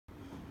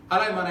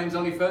Hello, my name is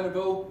Ollie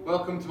Furnivall.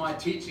 Welcome to my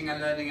teaching and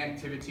learning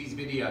activities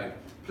video.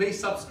 Please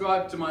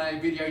subscribe to my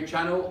video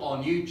channel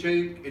on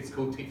YouTube. It's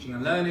called Teaching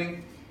and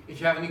Learning.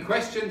 If you have any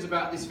questions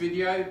about this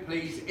video,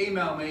 please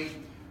email me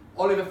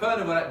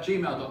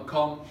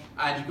oliverfurnivall@gmail.com,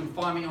 and you can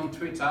find me on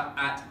Twitter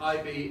at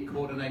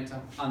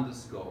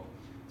ibcoordinator_.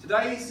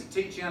 Today's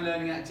teaching and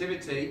learning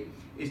activity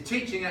is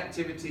teaching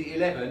activity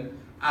 11,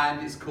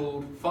 and it's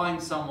called Find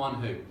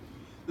Someone Who.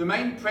 The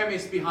main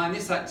premise behind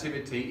this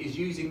activity is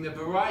using the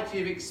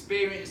variety of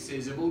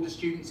experiences of all the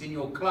students in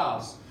your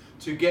class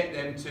to get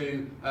them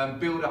to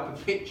build up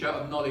a picture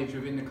of knowledge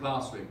within the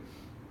classroom.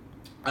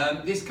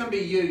 This can be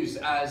used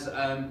as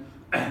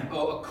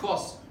or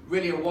across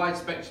really a wide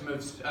spectrum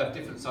of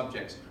different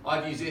subjects.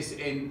 I've used this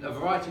in a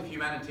variety of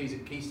humanities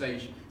at Key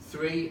Stage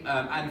 3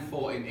 and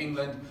 4 in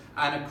England,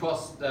 and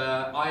across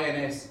the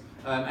INS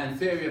and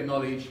Theory of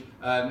Knowledge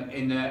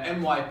in the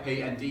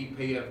NYP and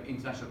DP of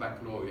International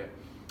Baccalaureate.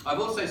 I've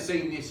also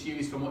seen this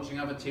used from watching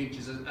other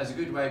teachers as a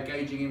good way of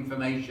gauging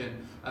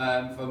information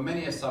for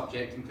many a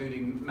subject,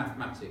 including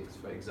mathematics,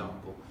 for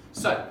example.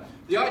 So,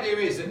 the idea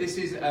is that this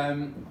is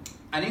an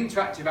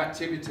interactive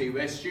activity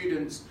where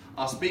students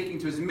are speaking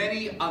to as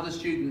many other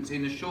students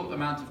in a short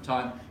amount of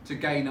time to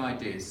gain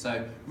ideas.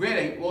 So,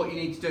 really, what you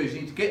need to do is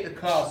you need to get the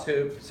class who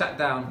have sat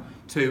down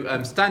to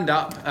stand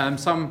up,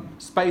 some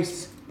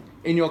space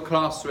in your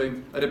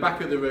classroom at the back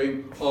of the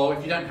room, or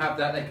if you don't have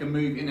that, they can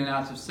move in and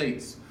out of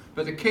seats.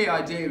 But the key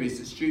idea is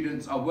that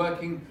students are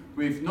working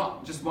with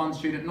not just one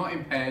student, not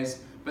in pairs,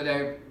 but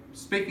they're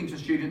speaking to a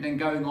student, then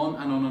going on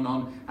and on and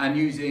on, and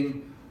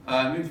using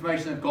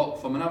information they've got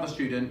from another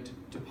student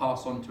to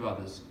pass on to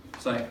others.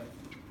 So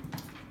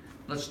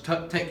let's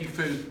take you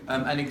through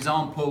an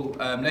example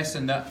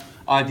lesson that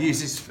I've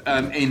used this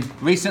in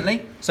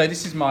recently. So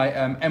this is my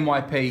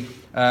NYP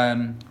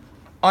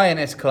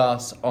INS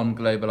class on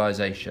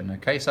globalisation.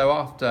 Okay, so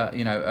after,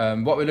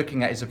 what we're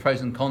looking at is the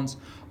pros and cons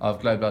of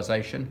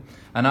globalisation,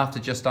 and after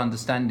just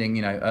understanding,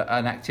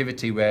 an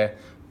activity where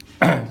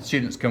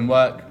students can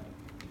work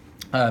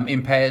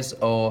in pairs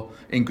or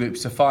in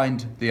groups to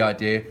find the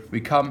idea, we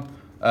come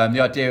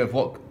the idea of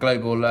what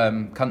global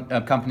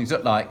companies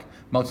look like,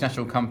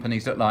 multinational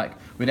companies look like.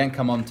 We then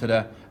come on to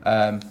the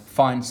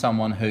Find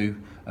Someone Who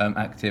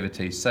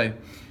activities. So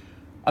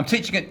I'm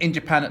teaching it in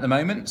Japan at the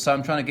moment, so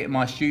I'm trying to get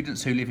my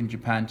students who live in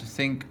Japan to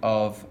think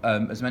of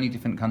as many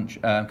different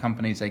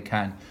companies they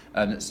can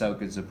that sell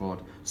goods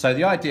abroad. So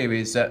the idea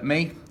is that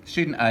me,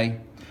 student A,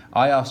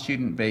 I ask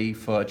student B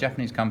for a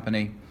Japanese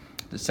company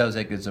that sells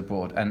their goods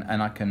abroad,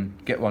 and I can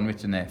get one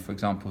written there, for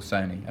example,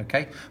 Sony,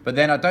 okay? But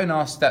then I don't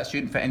ask that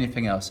student for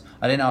anything else.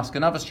 I then ask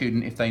another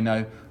student if they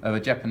know of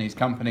a Japanese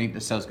company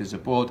that sells goods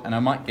abroad, and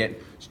I might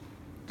get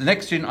the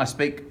next student I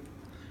speak,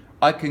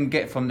 I can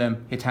get from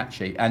them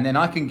Hitachi, and then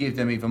I can give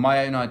them either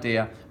my own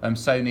idea,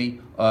 Sony,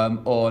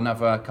 or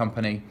another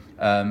company,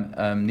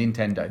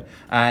 Nintendo.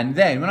 And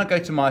then when I go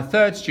to my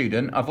third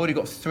student, I've already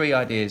got 3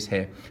 ideas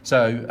here.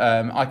 So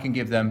I can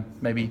give them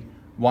maybe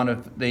one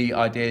of the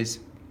ideas,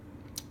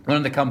 one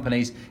of the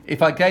companies.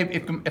 If I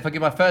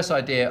give my first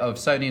idea of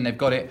Sony and they've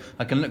got it,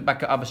 I can look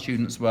back at other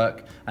students'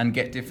 work and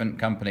get different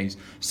companies.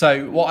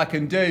 So what I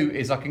can do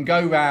is I can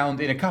go around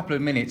in a couple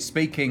of minutes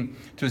speaking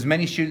to as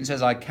many students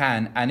as I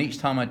can, and each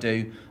time I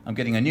do, I'm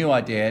getting a new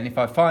idea. And if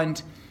I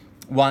find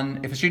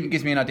one, if a student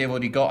gives me an idea I've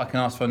already got, I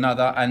can ask for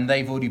another, and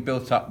they've already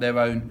built up their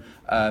own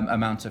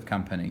amount of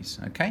companies.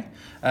 Okay.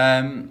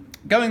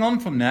 Going on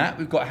from that,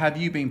 we've got have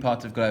you been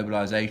part of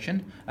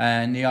globalisation?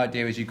 And the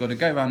idea is you've got to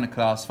go around the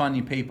class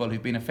finding people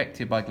who've been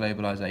affected by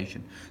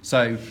globalisation.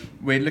 So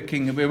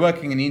we're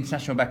working in the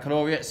International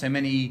Baccalaureate, so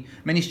many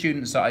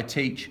students that I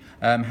teach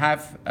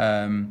have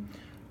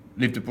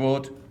lived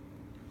abroad.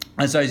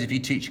 As those of you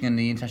teaching in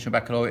the International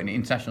Baccalaureate and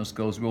international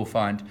schools will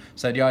find.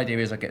 So the idea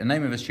is I get the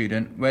name of a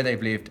student, where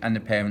they've lived, and the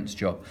parent's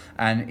job.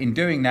 And in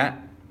doing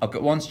that, I've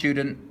got one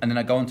student, and then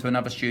I go on to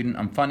another student.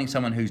 I'm finding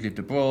someone who's lived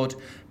abroad,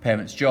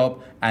 parent's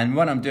job, and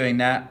when I'm doing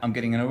that, I'm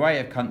getting an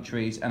array of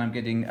countries, and I'm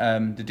getting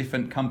the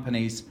different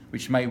companies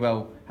which may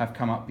well have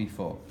come up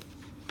before.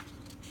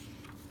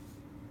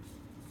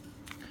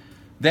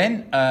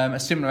 Then, a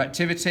similar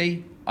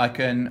activity, I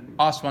can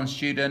ask one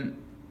student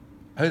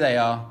who they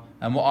are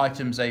and what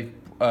items they've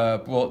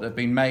brought that have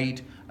been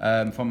made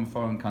from a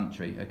foreign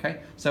country.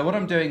 Okay, so what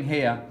I'm doing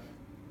here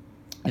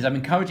is I'm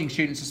encouraging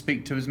students to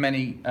speak to as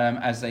many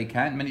as they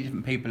can, many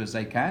different people as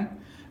they can.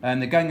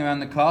 And they're going around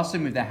the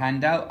classroom with their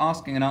hand out,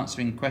 asking and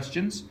answering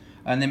questions,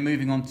 and then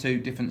moving on to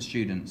different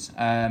students.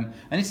 And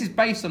this is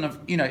based on,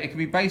 it can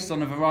be based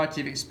on a variety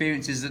of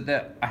experiences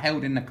that are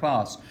held in the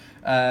class,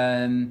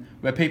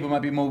 where people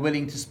might be more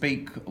willing to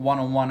speak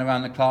one-on-one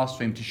around the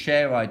classroom to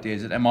share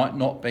ideas that they might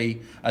not be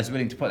as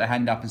willing to put their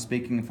hand up and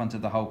speaking in front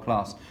of the whole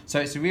class. So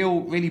it's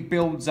really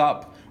builds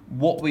up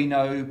what we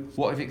know,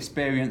 what we've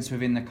experienced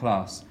within the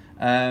class.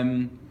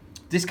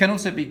 This can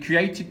also be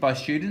created by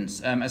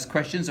students as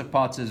questions of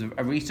part of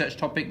a research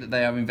topic that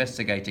they are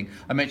investigating.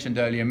 I mentioned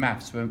earlier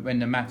maths, when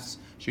the maths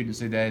students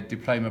do their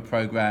diploma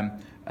programme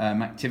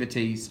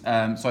activities,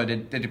 their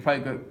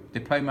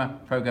diploma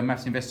programme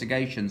maths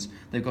investigations,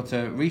 they've got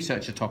to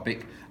research a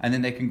topic and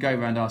then they can go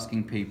around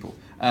asking people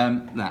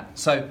that.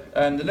 So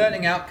the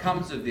learning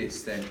outcomes of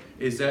this then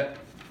is that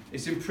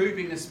it's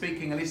improving the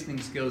speaking and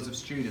listening skills of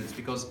students,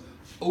 because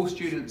all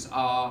students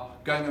are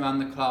going around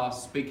the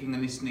class speaking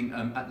and listening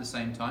at the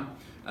same time.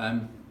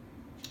 And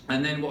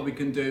then what we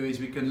can do is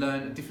we can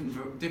learn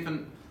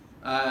different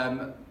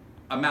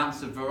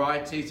amounts of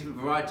varieties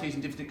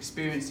and different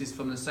experiences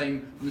from the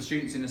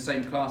students in the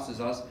same class as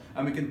us,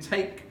 and we can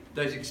take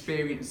those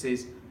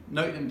experiences,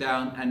 note them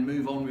down and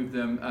move on with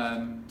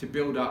them to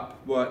build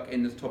up work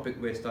in the topic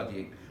we're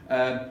studying.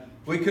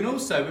 We can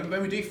also, when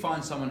we do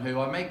find someone who,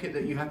 I make it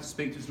that you have to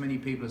speak to as many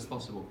people as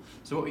possible.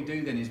 So what we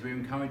do then is we're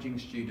encouraging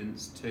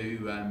students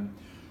to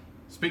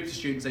speak to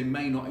students they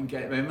may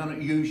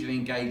not usually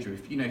engage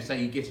with. You know,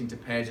 say you get into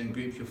pairs and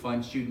groups, you'll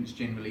find students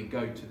generally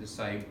go to the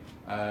same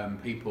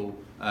people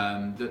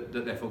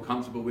that they feel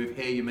comfortable with.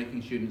 Here you're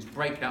making students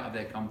break out of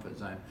their comfort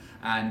zone,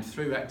 and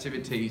through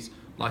activities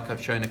like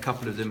I've shown a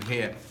couple of them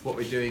here, what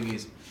we're doing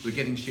is we're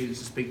getting students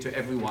to speak to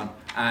everyone.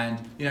 And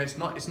you know, it's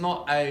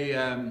not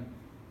a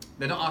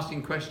they're not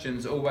asking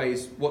questions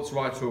always what's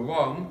right or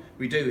wrong.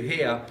 We do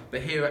here,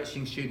 but here we're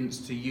asking students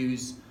to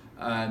use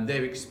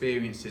their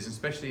experiences,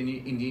 especially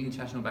in the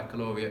International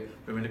Baccalaureate,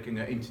 where we're looking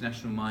at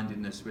international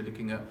mindedness, we're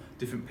looking at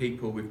different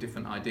people with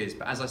different ideas.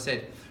 But as I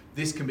said,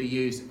 this can be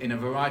used in a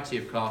variety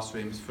of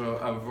classrooms for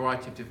a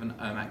variety of different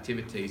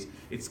activities.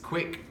 It's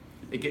quick,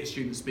 it gets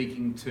students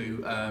speaking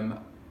to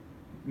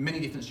many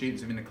different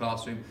students within the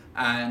classroom.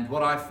 And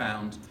what I've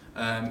found,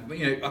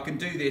 you know, I can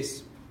do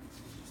this,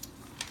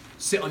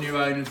 sit on your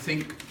own and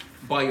think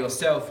by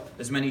yourself.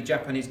 There's many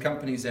Japanese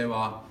companies there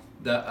are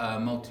that are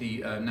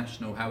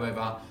multinational.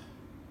 However,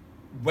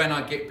 when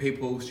I get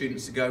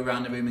students to go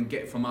around the room and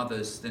get from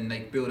others, then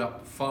they build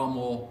up far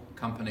more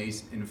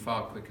companies in a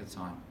far quicker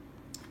time.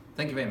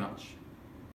 Thank you very much.